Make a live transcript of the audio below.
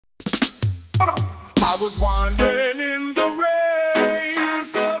I was wandering in the rain,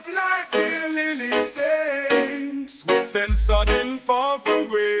 fast of life feeling insane, swift and sudden fall from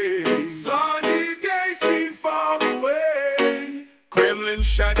grace. Sunny days seem far away, Kremlin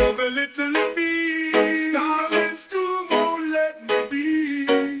shadow belittling me, Stalin's tomb won't let me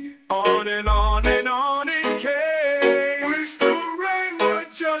be. On and on and on it came, wish the rain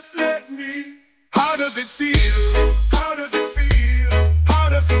would just let me. How does it feel? How does it feel? How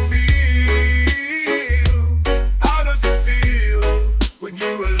does it feel? How does it feel when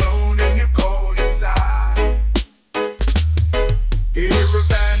you're alone and you're cold inside? Here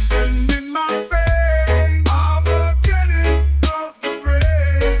abandoned in my fame, I'm a tenant of the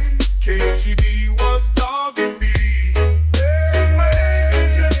brain. KGB was dogging me, take my name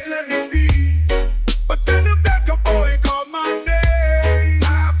and just let me be. But then a backup boy called my name.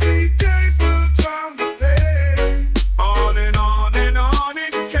 Happy days will drown the pain. On and on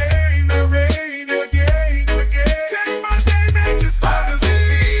it came, the rain again and again. Take my name and just how does it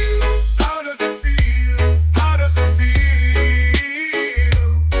feel? How does it feel? How does it feel?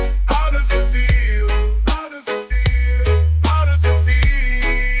 How does it feel? How does it feel? How does it feel?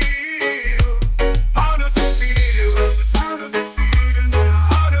 How does it feel? How does it feel now?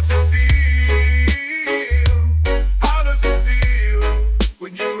 How does it feel? How does it feel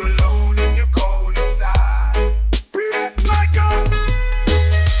when you're alone and you're cold inside? React like a.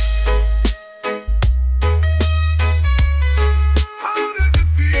 How does it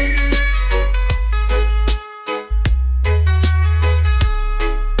feel?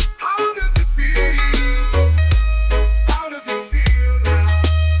 How does it feel? How does it feel now?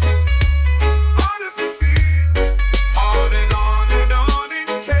 How does it feel? On and on it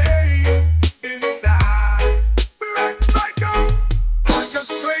came inside. React like a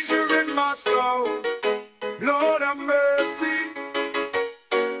stranger in Moscow. Lord have mercy.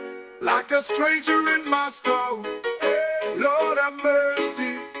 Like a stranger in Moscow. Lord have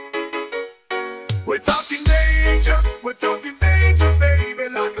mercy. We're talking danger, baby.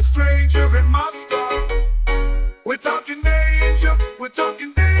 Like a stranger in Moscow. We're talking danger,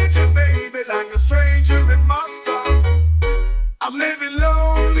 baby. Like a stranger in Moscow. I'm living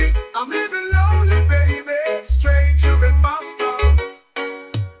lonely, baby. Stranger in Moscow.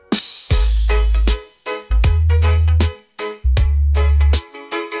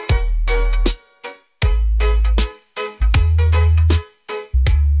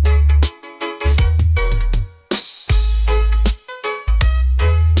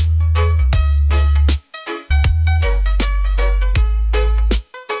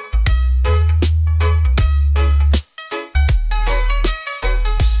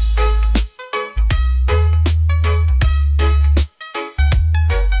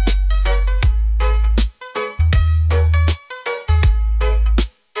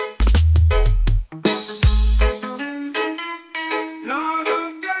 Not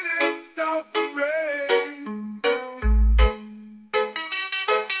a minute of the rain.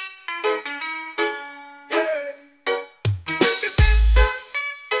 Yeah.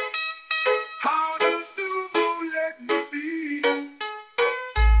 How does the moon let me be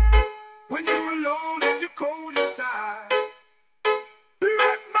when you're alone and you're cold inside?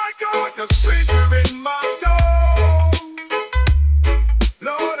 Let my God, like a stranger.